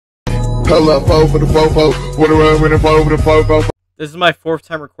This is my 4th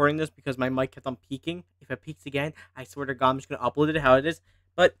time recording this because my mic kept on peaking. If it peaks again, I swear to God, I'm just going to upload it how it is.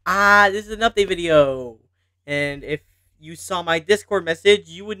 But, this is an update video. And if you saw my Discord message,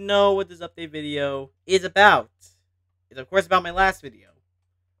 you would know what this update video is about. It's, of course, about my last video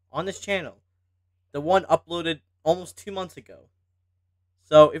on this channel. The one uploaded almost 2 months ago.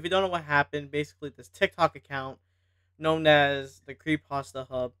 So, if you don't know what happened, basically this TikTok account, known as the Creepypasta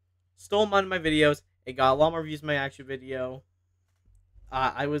Hub, stole one of my videos. It got a lot more views than my actual video.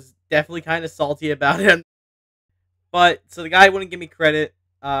 I was definitely kind of salty about it. But, so the guy wouldn't give me credit.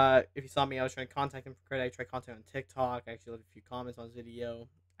 If you saw me, I was trying to contact him for credit. I tried contacting him on TikTok. I actually left a few comments on his video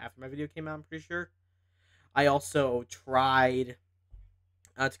after my video came out, I'm pretty sure. I also tried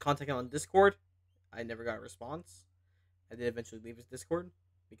to contact him on Discord. I never got a response. I did eventually leave his Discord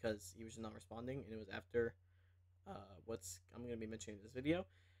because he was just not responding. And it was after I'm going to be mentioning in this video.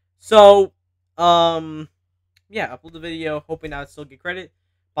 So, yeah, upload the video, hoping I would still get credit.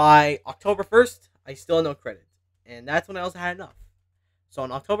 By October 1st, I still had no credit. And that's when I also had enough. So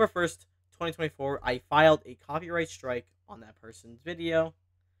on October 1st, 2024, I filed a copyright strike on that person's video.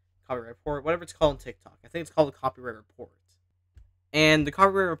 Copyright report, whatever it's called on TikTok. I think it's called a copyright report. And the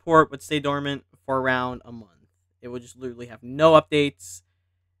copyright report would stay dormant for around a month. It would just literally have no updates.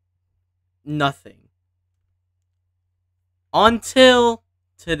 Nothing. Until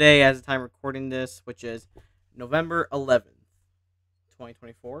today, as the time recording this, which is November 11th,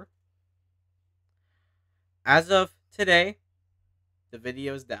 2024. As of today, the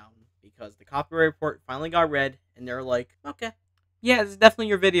video is down because the copyright report finally got read, and they're like, okay, yeah, this is definitely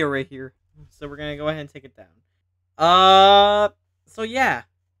your video right here. So we're going to go ahead and take it down. So yeah.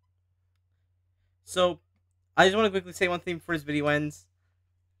 So, I just want to quickly say one thing before this video ends.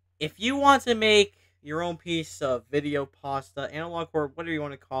 If you want to make your own piece of video pasta, analog or whatever you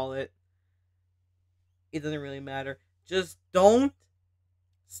want to call it, it doesn't really matter. Just don't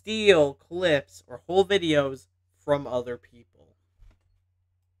steal clips or whole videos from other people.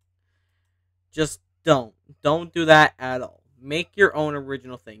 Just don't. Don't do that at all. Make your own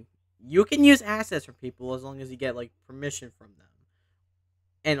original thing. You can use assets from people as long as you get, like, permission from them.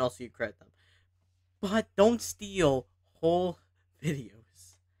 And also you credit them. But don't steal whole videos.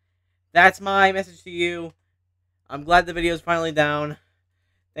 That's my message to you. I'm glad the video is finally down.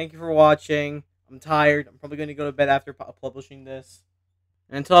 Thank you for watching. I'm tired. I'm probably going to go to bed after publishing this.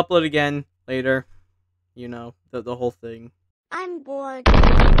 And until I upload again later, you know, the whole thing. I'm bored.